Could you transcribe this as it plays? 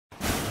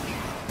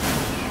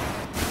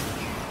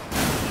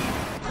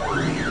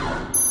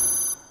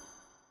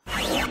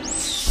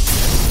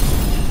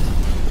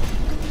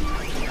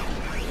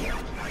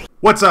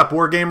What's up,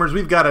 Wargamers?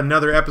 We've got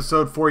another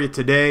episode for you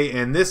today,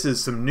 and this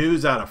is some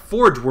news out of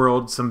Forge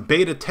World, some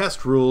beta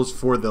test rules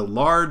for the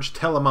large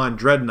Telemon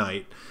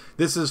Dreadnought.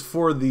 This is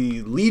for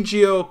the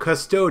Legio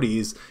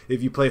Custodes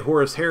if you play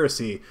Horus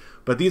Heresy,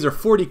 but these are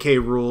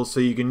 40K rules, so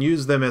you can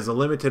use them as a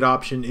limited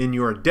option in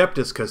your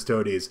Adeptus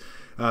Custodes.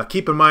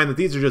 Keep in mind that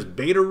these are just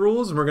beta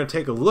rules, and we're going to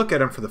take a look at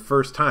them for the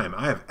first time.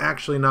 I have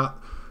actually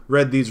not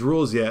read these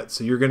rules yet,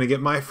 so you're going to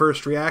get my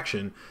first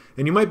reaction.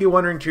 And you might be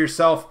wondering to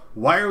yourself,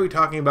 why are we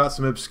talking about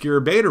some obscure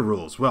beta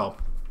rules? Well,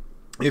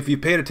 if you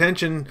paid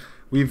attention,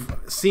 we've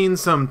seen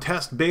some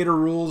test beta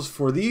rules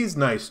for these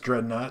nice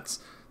dreadnoughts.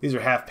 These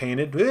are half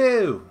painted.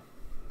 Woo!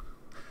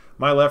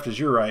 My left is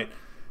your right.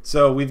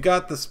 So we've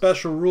got the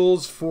special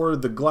rules for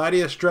the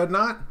Gladius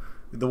Dreadnought.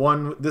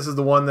 This is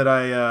the one that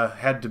I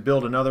had to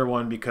build another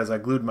one because I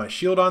glued my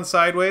shield on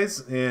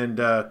sideways and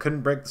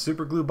couldn't break the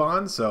super glue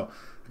bond. So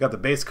I got the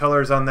base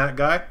colors on that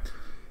guy.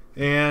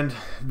 And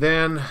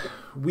then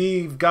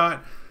we've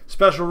got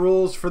special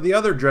rules for the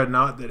other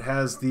Dreadnought that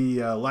has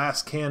the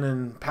last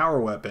cannon power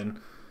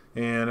weapon.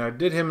 And I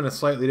did him in a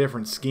slightly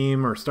different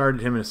scheme, or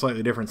started him in a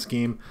slightly different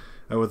scheme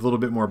with a little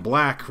bit more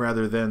black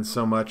rather than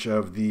so much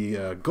of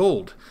the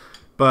gold.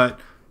 But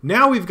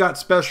now we've got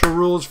special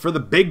rules for the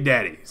Big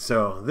Daddy.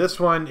 So this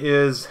one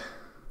he's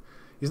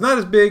not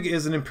as big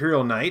as an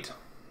Imperial Knight.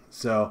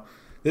 So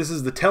this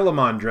is the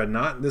Telemon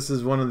Dreadnought. This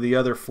is one of the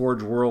other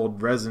Forge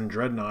World resin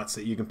dreadnoughts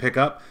that you can pick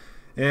up.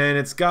 And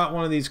it's got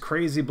one of these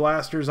crazy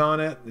blasters on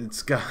it.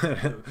 It's got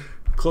a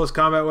close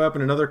combat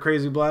weapon, another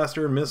crazy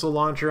blaster, missile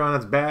launcher on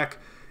its back.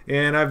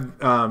 And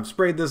I've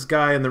sprayed this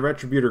guy in the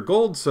Retributor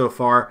Gold so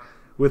far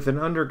with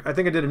I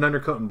think I did an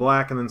undercoat in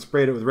black and then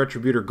sprayed it with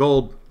Retributor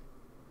Gold.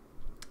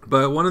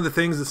 But one of the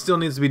things that still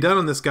needs to be done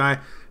on this guy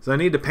is I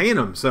need to paint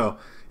him. So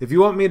if you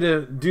want me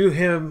to do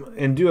him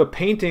and do a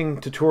painting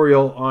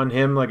tutorial on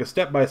him, like a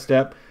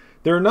step-by-step,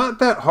 they're not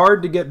that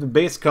hard to get the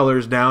base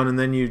colors down, and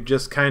then you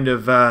just kind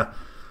of...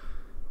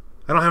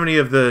 I don't have any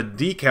of the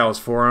decals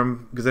for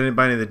them because I didn't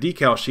buy any of the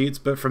decal sheets,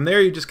 but from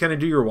there you just kind of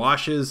do your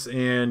washes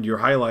and your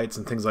highlights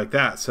and things like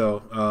that.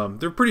 So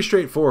they're pretty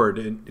straightforward,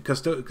 and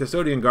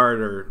Custodian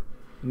Guard are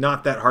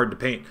not that hard to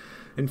paint.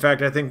 In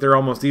fact, I think they're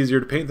almost easier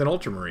to paint than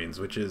Ultramarines,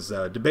 which is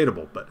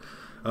debatable. But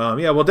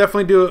yeah, we'll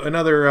definitely do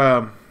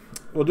another,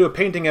 we'll do a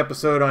painting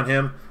episode on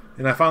him,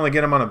 and I finally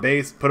get him on a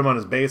base, put him on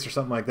his base or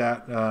something like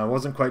that. I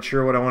wasn't quite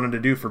sure what I wanted to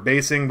do for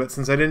basing, but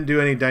since I didn't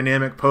do any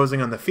dynamic posing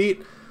on the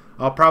feet,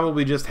 I'll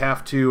probably just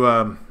have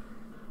to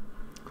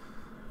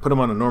put him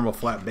on a normal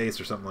flat base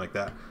or something like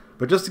that.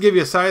 But just to give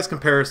you a size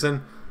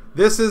comparison,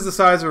 this is the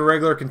size of a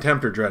regular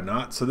Contemptor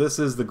Dreadnought. So this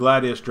is the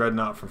Gladius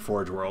Dreadnought from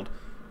Forge World.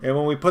 And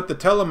when we put the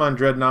Telemon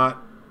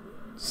Dreadnought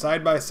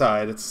side by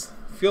side, it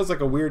feels like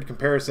a weird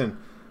comparison,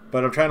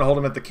 but I'm trying to hold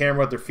them at the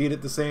camera with their feet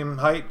at the same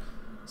height.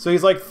 So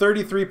he's like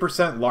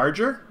 33%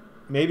 larger,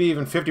 maybe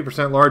even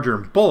 50% larger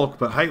in bulk,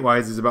 but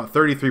height-wise he's about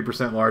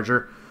 33%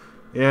 larger.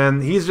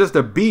 And he's just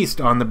a beast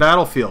on the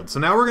battlefield. So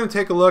now we're going to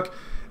take a look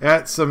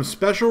at some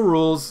special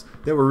rules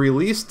that were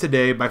released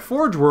today by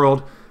Forge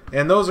World,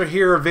 and those are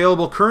here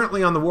available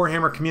currently on the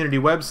Warhammer community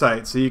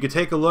website. So you can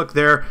take a look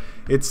there.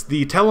 It's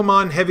the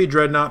Telemon Heavy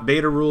Dreadnought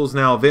beta rules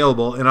now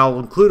available, and I'll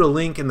include a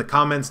link in the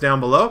comments down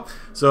below.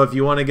 So if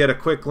you want to get a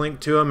quick link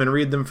to them and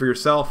read them for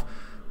yourself,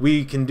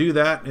 we can do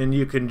that, and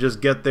you can just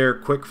get there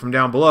quick from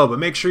down below. But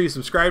make sure you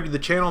subscribe to the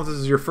channel if this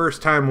is your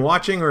first time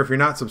watching, or if you're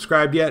not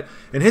subscribed yet,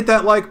 and hit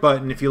that like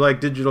button if you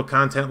like digital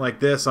content like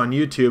this on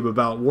YouTube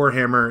about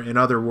Warhammer and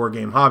other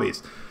wargame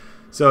hobbies.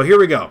 So here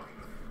we go.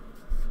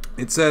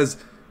 It says,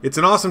 it's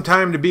an awesome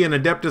time to be an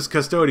Adeptus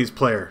Custodes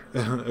player.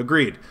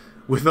 Agreed.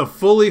 With a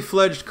fully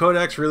fledged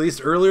codex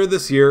released earlier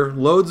this year,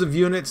 loads of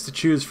units to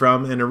choose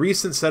from, and a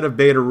recent set of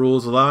beta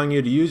rules allowing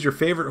you to use your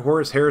favorite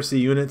Horus Heresy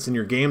units in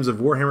your games of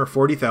Warhammer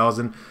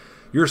 40,000,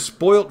 you're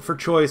spoilt for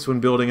choice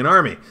when building an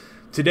army.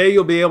 Today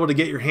you'll be able to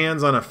get your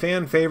hands on a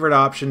fan favorite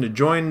option to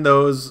join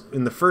those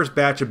in the first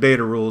batch of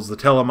beta rules, the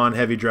Telemon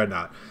Heavy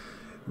Dreadnought.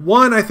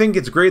 One, I think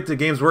it's great that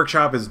Games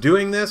Workshop is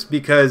doing this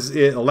because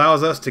it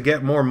allows us to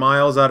get more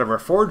miles out of our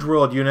Forge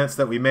World units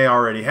that we may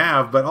already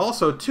have, but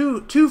also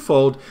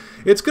twofold,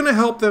 it's going to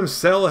help them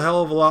sell a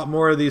hell of a lot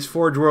more of these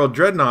Forge World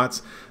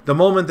Dreadnoughts the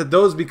moment that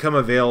those become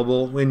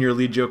available in your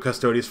Legio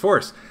Custodes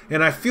force.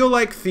 And I feel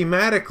like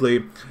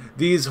thematically,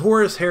 these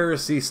Horus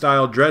Heresy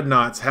style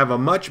Dreadnoughts have a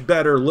much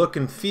better look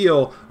and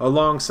feel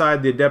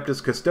alongside the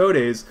Adeptus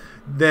Custodes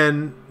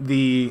than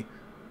the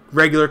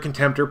regular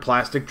Contemptor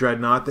plastic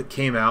dreadnought that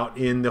came out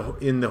in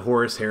the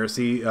Horus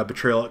Heresy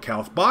Betrayal at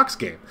Calth box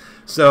game.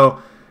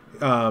 So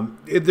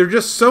they're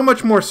just so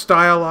much more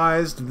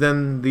stylized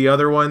than the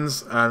other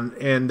ones,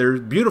 and they're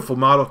beautiful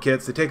model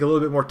kits. They take a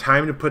little bit more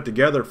time to put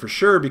together for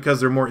sure because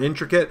they're more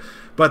intricate.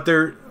 But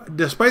they're,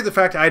 despite the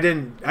fact I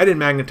didn't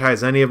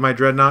magnetize any of my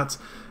dreadnoughts,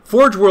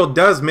 Forge World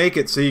does make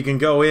it so you can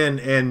go in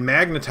and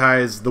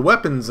magnetize the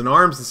weapons and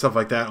arms and stuff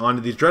like that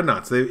onto these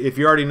dreadnoughts. If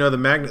you already know the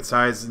magnet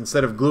size,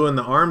 instead of gluing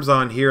the arms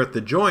on here at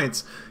the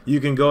joints, you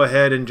can go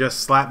ahead and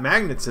just slap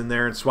magnets in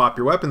there and swap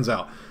your weapons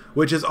out.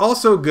 which is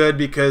also good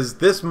because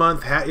this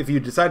month, if you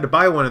decide to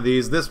buy one of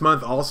these, this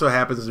month also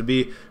happens to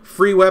be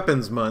free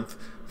weapons month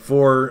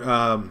for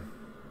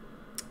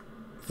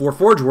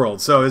Forge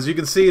World. So as you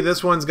can see,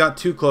 this one's got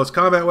 2 close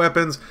combat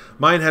weapons.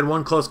 Mine had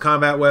 1 close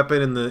combat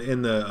weapon in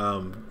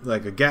the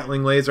like a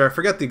Gatling laser. I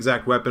forget the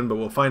exact weapon, but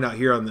we'll find out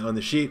here on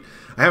the sheet.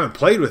 I haven't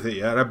played with it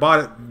yet. I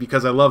bought it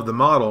because I love the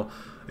model,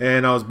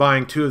 and I was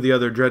buying 2 of the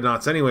other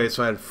dreadnoughts anyway,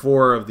 so I had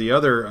 4 of the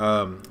other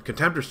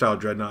Contemptor style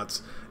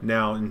dreadnoughts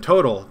now in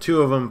total.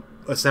 2 of them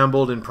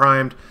assembled and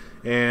primed,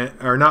 and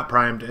are not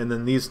primed, and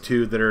then these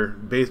 2 that are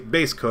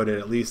base coated,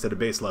 at least at a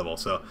base level.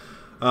 So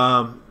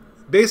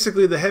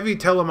basically, the Heavy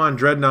Telemon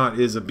Dreadnought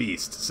is a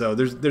beast. So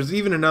there's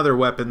even another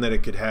weapon that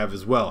it could have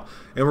as well.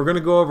 And we're going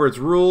to go over its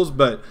rules,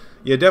 but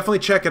yeah, definitely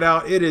check it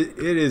out. It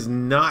is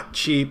not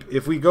cheap.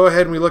 If we go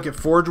ahead and we look at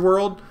Forge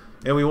World,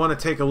 and we want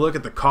to take a look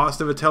at the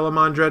cost of a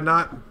Telemon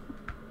Dreadnought,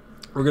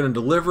 we're going to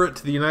deliver it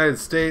to the United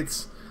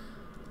States.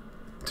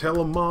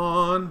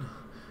 Telemon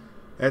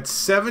at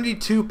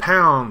 72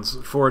 pounds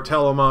for a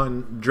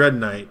Telemon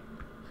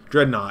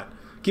Dreadnought.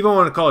 Keep on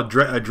wanting to call it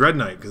a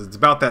Dreadnought because it's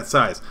about that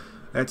size.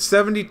 At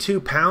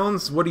 72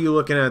 pounds, what are you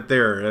looking at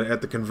there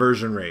at the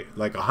conversion rate?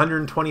 Like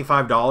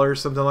 $125,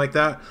 something like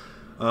that.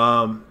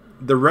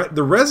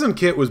 The resin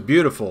kit was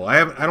beautiful.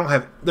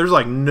 There's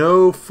like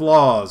no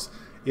flaws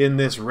in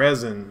this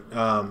resin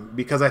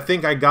because I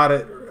think I got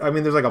it. I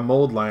mean, there's like a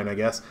mold line, I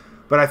guess,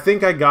 but I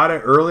think I got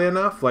it early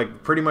enough,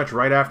 like pretty much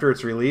right after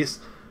its release,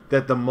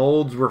 that the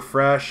molds were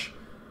fresh.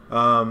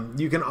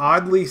 You can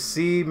oddly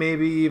see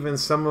maybe even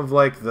some of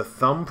like the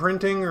thumb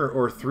printing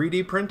or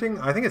 3D printing.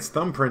 I think it's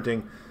thumb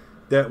printing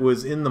that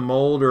was in the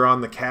mold or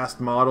on the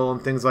cast model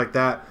and things like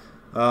that.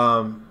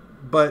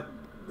 But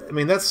I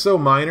mean, that's so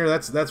minor.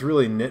 That's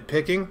really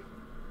nitpicking.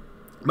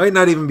 Might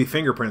not even be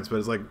fingerprints, but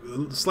it's like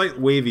slight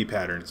wavy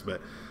patterns.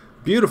 But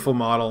beautiful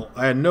model.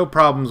 I had no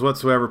problems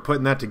whatsoever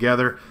putting that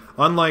together.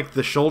 Unlike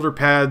the shoulder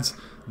pads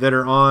that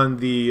are on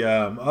the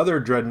other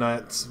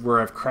dreadnoughts, where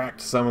I've cracked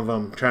some of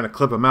them trying to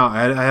clip them out.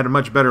 I had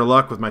much better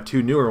luck with my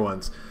 2 newer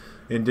ones,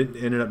 and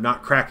ended up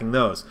not cracking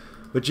those.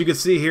 But you can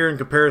see here in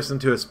comparison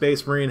to a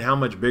Space Marine how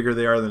much bigger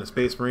they are than a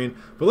Space Marine.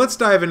 But let's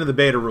dive into the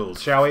beta rules,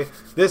 shall we?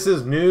 This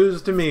is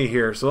news to me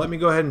here, so let me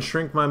go ahead and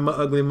shrink my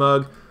ugly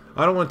mug.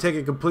 I don't want to take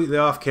it completely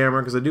off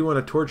camera because I do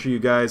want to torture you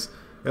guys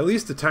at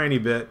least a tiny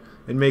bit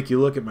and make you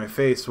look at my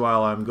face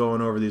while I'm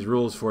going over these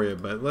rules for you.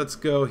 But let's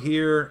go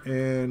here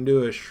and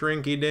do a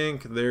shrinky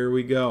dink. There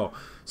we go.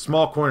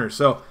 Small corner.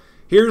 So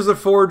here's the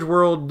Forge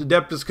World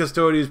Adeptus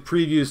Custodes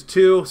Previews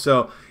 2.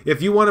 So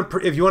if you want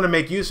to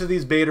make use of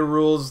these beta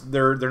rules,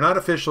 they're not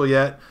official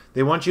yet.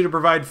 They want you to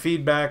provide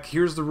feedback.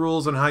 Here's the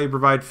rules on how you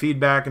provide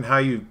feedback and how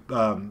you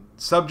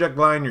subject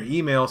line your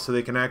email so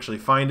they can actually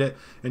find it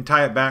and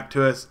tie it back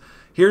to us.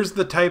 Here's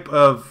the type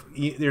of,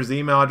 there's the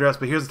email address,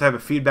 but here's the type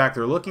of feedback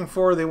they're looking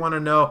for. They want to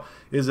know,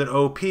 is it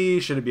OP?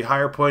 Should it be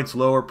higher points,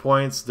 lower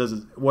points?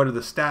 What are the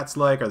stats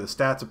like? Are the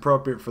stats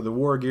appropriate for the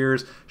war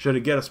gears? Should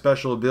it get a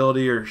special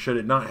ability, or should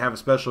it not have a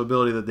special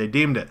ability that they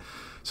deemed it?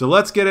 So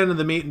let's get into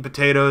the meat and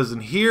potatoes,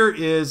 and here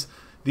is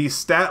the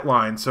stat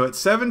line. So at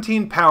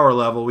 17 power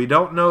level, we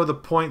don't know the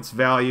points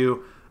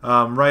value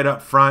right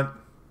up front,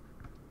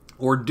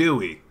 or do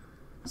we?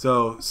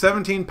 So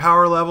 17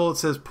 power level, it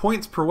says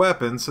points per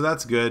weapon, so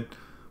that's good.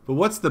 But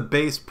what's the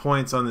base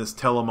points on this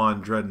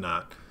Telemon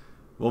Dreadnought?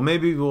 Well,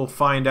 maybe we'll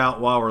find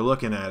out while we're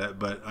looking at it,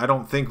 but I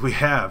don't think we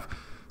have.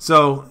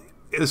 So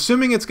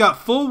assuming it's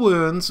got full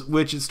wounds,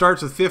 which it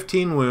starts with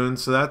 15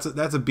 wounds, so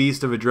that's a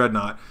beast of a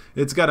Dreadnought.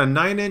 It's got a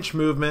 9-inch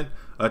movement,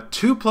 a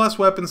 2+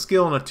 weapon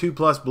skill, and a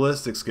 2+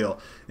 ballistic skill.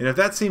 And if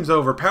that seems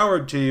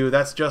overpowered to you,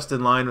 that's just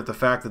in line with the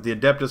fact that the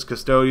Adeptus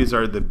Custodes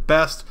are the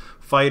best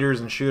fighters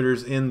and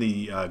shooters in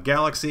the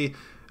galaxy.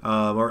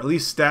 Or at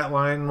least stat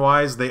line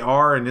wise they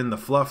are, and in the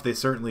fluff they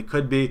certainly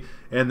could be,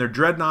 and their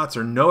dreadnoughts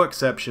are no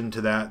exception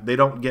to that. They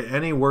don't get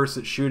any worse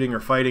at shooting or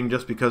fighting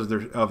just because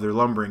of their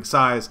lumbering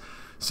size.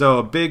 So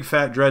a big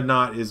fat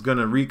dreadnought is going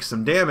to wreak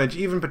some damage,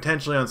 even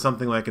potentially on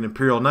something like an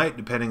Imperial Knight,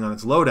 depending on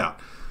its loadout.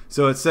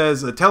 So it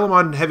says a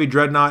Telemon Heavy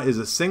Dreadnought is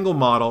a single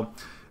model,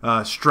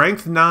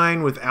 strength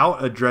 9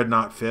 without a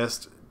dreadnought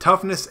fist,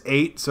 toughness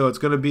 8, so it's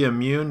going to be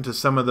immune to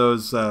some of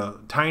those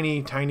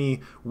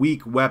tiny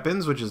weak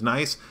weapons, which is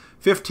nice.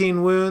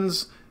 15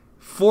 wounds,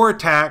 4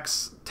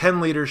 attacks, 10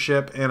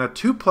 leadership, and a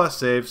 2+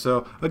 save.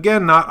 So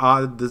again, not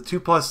odd. The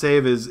 2+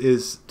 save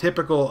is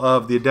typical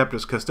of the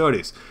Adeptus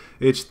Custodes.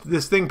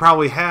 This thing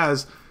probably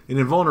has an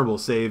invulnerable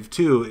save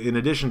too, in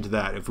addition to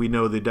that, if we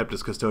know the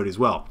Adeptus Custodes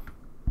well.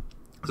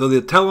 So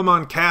the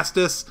Telemon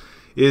Castus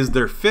is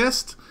their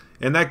fist,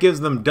 and that gives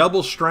them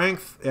double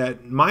strength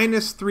at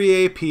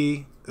 -3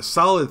 AP, a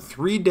solid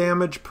 3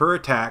 damage per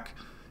attack.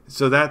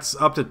 So that's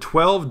up to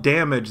 12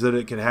 damage that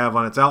it can have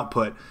on its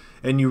output.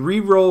 And you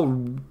re-roll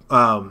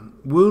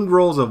wound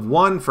rolls of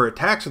 1 for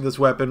attacks with this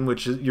weapon,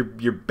 which is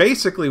you're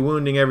basically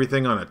wounding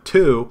everything on a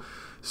 2.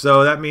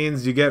 So that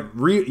means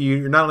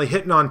you're not only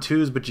hitting on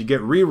 2s, but you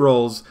get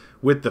re-rolls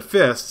with the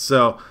fist.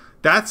 So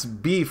that's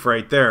beef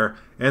right there.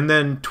 And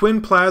then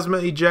twin plasma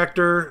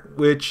ejector,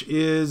 which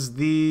is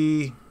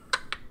the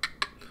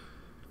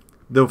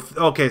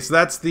Okay, so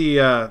that's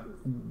the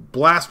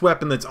blast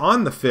weapon that's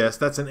on the fist.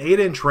 That's an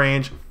 8-inch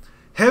range,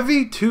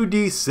 heavy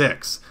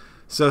 2d6.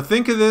 So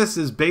think of this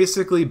as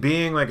basically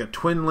being like a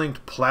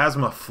twin-linked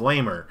plasma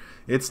flamer.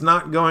 It's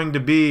not going to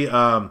be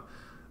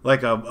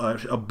like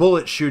a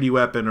bullet shooty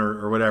weapon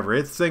or whatever.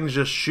 This thing's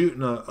just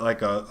shooting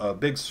like a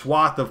big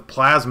swath of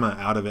plasma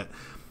out of it.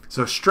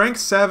 So strength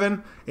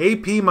 7,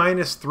 AP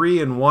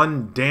 -3 and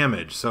 1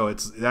 damage. So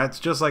that's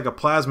just like a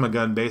plasma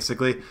gun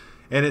basically.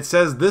 And it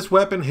says this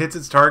weapon hits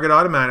its target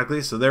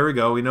automatically. So there we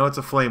go. We know it's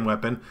a flame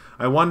weapon.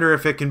 I wonder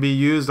if it can be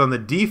used on the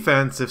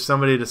defense if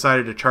somebody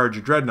decided to charge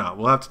a dreadnought.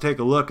 We'll have to take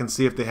a look and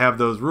see if they have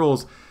those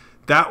rules.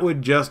 That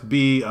would just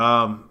be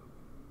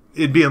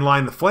it'd be in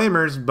line with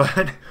flamers,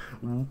 but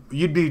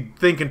you'd be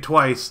thinking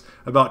twice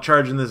about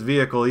charging this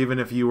vehicle even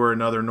if you were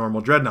another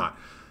normal dreadnought.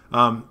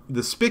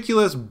 The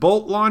Spiculous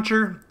Bolt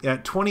Launcher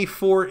at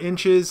 24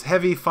 inches,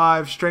 heavy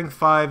 5, strength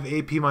 5,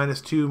 AP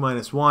 -2,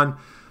 -1.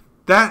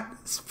 That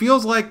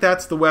feels like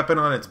that's the weapon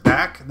on its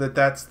back.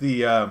 That's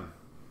the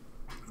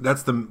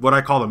what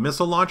I call the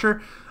missile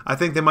launcher. I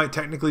think they might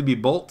technically be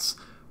bolts,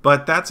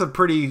 but that's a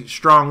pretty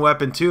strong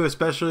weapon too,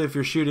 especially if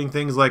you're shooting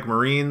things like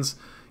Marines.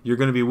 You're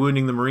going to be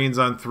wounding the Marines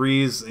on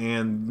 3s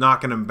and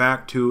knocking them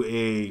back to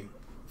a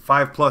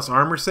 5+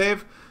 armor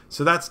save.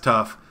 So that's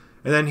tough.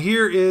 And then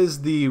here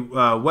is the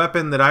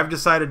weapon that I've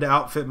decided to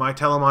outfit my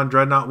Telemon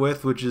Dreadnought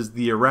with, which is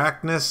the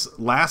Arachnus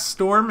Last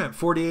Storm at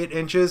 48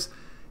 inches.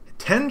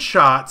 10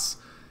 shots,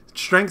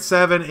 strength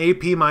 7,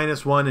 AP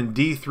 -1, and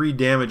D3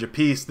 damage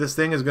apiece. This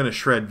thing is going to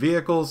shred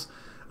vehicles,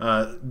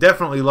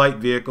 definitely light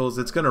vehicles.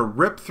 It's going to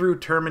rip through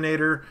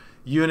Terminator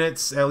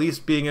units, at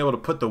least being able to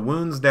put the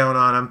wounds down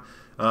on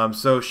them.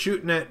 So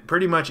shooting at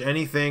pretty much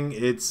anything,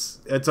 it's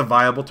a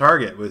viable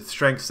target with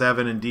strength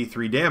 7 and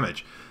D3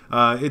 damage.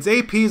 Its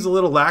AP is a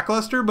little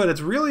lackluster, but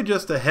it's really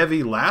just a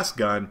heavy last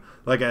gun,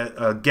 like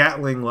a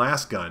Gatling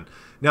last gun.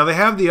 Now they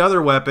have the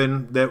other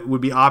weapon that would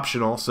be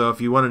optional, so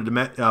if you wanted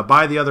to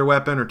buy the other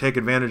weapon or take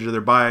advantage of their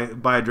buy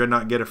a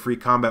dreadnought, get a free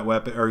combat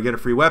weapon or get a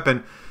free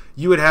weapon,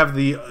 you would have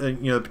the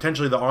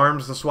potentially the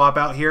arms to swap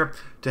out here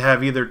to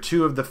have either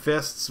 2 of the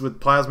fists with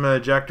plasma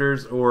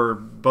ejectors or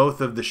both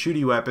of the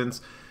shooty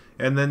weapons.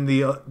 And then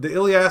the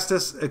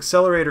Iliastus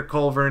Accelerator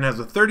Culverin has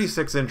a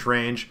 36-inch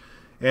range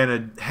and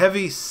a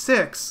heavy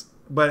 6,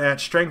 but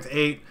at strength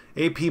 8,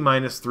 AP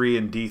 -3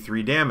 and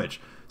D3 damage.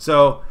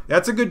 So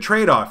that's a good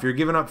trade-off. You're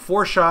giving up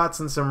 4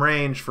 shots and some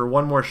range for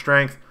 1 more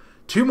strength.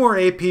 2 more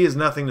AP is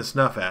nothing to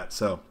snuff at.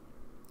 So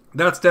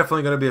that's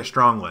definitely going to be a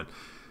strong one.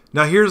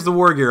 Now here's the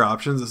war gear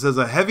options. It says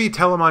a heavy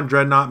Telemon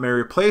Dreadnought may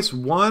replace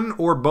one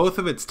or both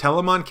of its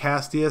Telemon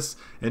Custodes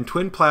and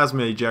twin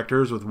plasma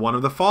ejectors with one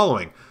of the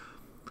following.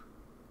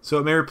 So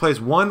it may replace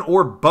one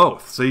or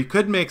both. So you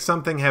could make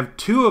something have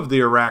 2 of the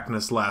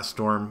Arachnus Last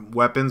Storm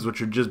weapons,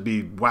 which would just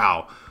be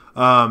wow.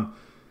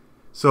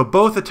 So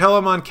both a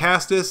Telemon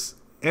Custodes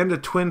and a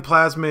twin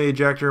plasma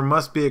ejector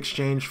must be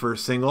exchanged for a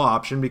single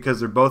option because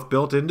they're both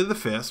built into the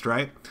fist,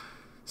 right?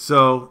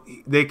 So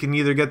they can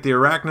either get the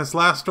Arachnus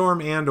Last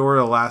Storm and or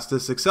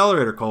Iliastus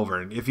Accelerator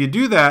Culverin. If you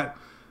do that,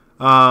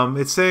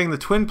 it's saying the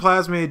twin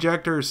plasma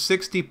ejector is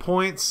 60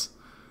 points.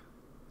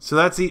 So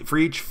that's for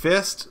each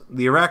fist.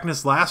 The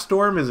Arachnus Last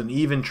Storm is an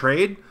even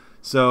trade,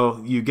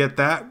 so you get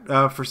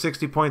that for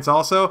 60 points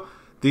also.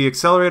 The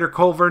Accelerator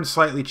Culverin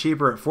slightly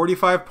cheaper at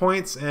 45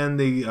 points, and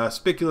the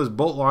Spiculous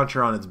Bolt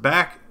Launcher on its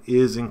back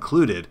is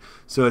included,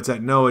 so it's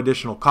at no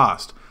additional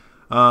cost.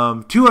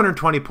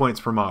 220 points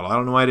per model. I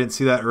don't know why I didn't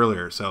see that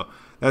earlier. So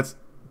that's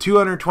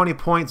 220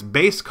 points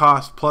base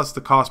cost plus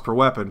the cost per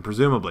weapon,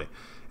 presumably.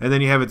 And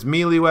then you have its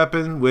melee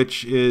weapon,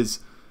 which is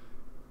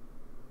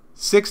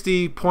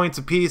 60 points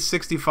apiece,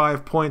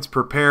 65 points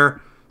per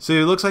pair. So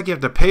it looks like you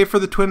have to pay for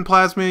the twin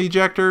plasma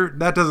ejector.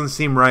 That doesn't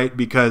seem right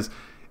because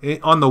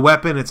on the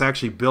weapon it's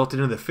actually built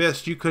into the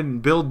fist. You couldn't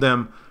build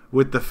them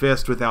with the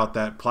fist without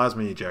that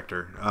plasma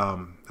ejector,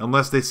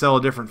 unless they sell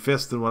a different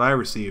fist than what I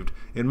received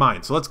in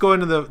mine. So let's go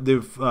into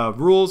the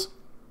rules.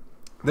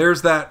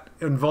 There's that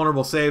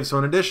invulnerable save. So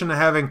in addition to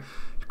having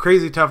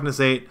crazy toughness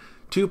 8,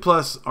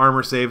 2+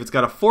 armor save, it's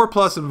got a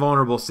 4+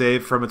 invulnerable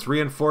save from its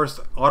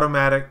reinforced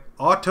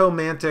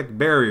automantic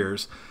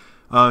barriers.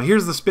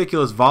 Here's the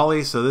Spiculous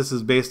Volley. So this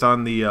is based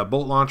on the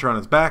bolt launcher on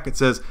its back. It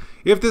says,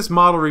 if this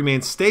model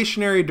remains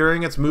stationary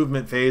during its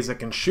movement phase, it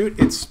can shoot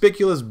its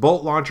Spiculous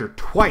Bolt Launcher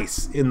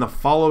twice in the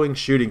following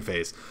shooting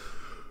phase.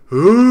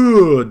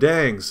 Ooh,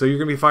 dang. So you're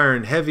going to be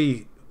firing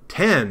heavy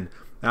 10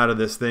 out of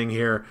this thing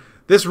here.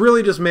 This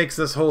really just makes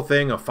this whole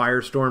thing a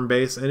Firestorm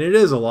base, and it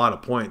is a lot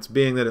of points,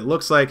 being that it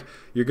looks like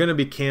you're going to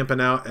be camping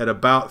out at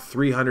about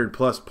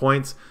 300+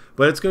 points,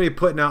 but it's going to be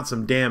putting out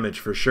some damage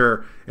for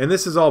sure. And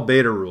this is all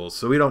beta rules,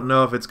 so we don't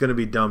know if it's going to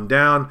be dumbed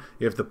down,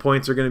 if the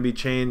points are going to be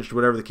changed,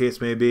 whatever the case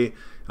may be.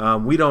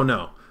 We don't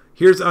know.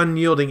 Here's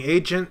Unyielding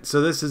Agent.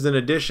 So this is in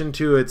addition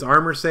to its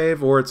armor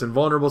save or its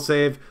invulnerable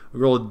save. We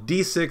roll a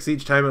d6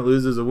 each time it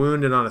loses a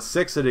wound, and on a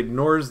 6 it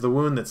ignores the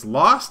wound that's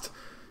lost.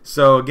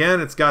 So again,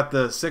 it's got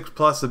the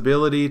 6+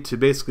 ability to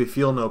basically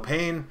feel no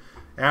pain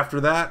after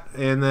that.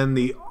 And then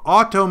the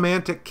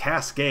Automantic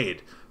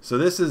Cascade. So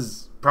this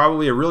is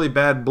probably a really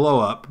bad blow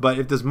up, but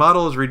if this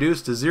model is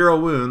reduced to 0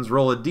 wounds,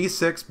 roll a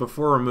d6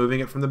 before removing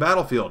it from the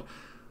battlefield.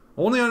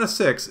 Only on a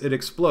 6, it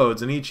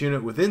explodes, and each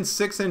unit within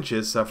 6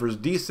 inches suffers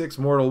d6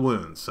 mortal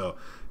wounds. So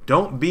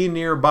don't be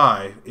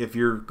nearby if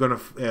you're going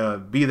to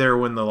be there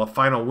when the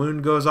final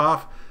wound goes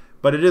off.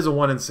 But it is a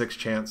 1 in 6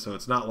 chance, so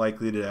it's not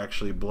likely to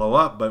actually blow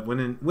up. But when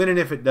and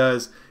if it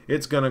does,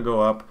 it's going to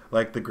go up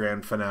like the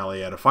grand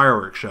finale at a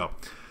fireworks show.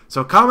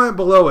 So comment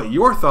below what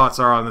your thoughts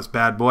are on this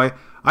bad boy.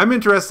 I'm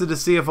interested to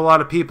see if a lot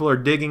of people are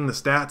digging the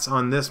stats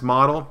on this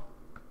model.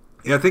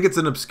 Yeah, I think it's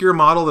an obscure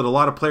model that a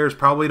lot of players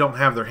probably don't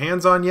have their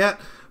hands on yet.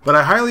 But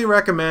I highly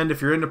recommend,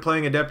 if you're into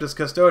playing Adeptus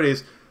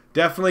Custodes,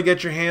 definitely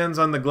get your hands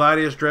on the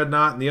Gladius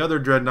Dreadnought and the other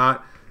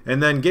Dreadnought,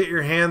 and then get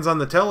your hands on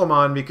the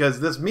Telemon,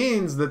 because this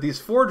means that these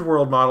Forge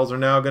World models are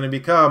now going to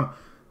become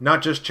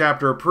not just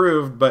chapter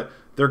approved, but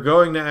they're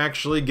going to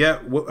actually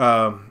get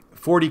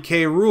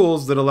 40K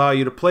rules that allow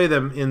you to play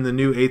them in the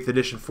new 8th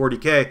edition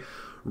 40K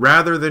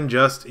rather than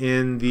just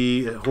in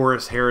the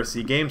Horus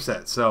Heresy game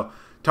set. So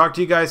talk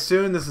to you guys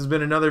soon. This has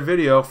been another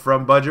video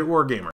from Budget Wargamer.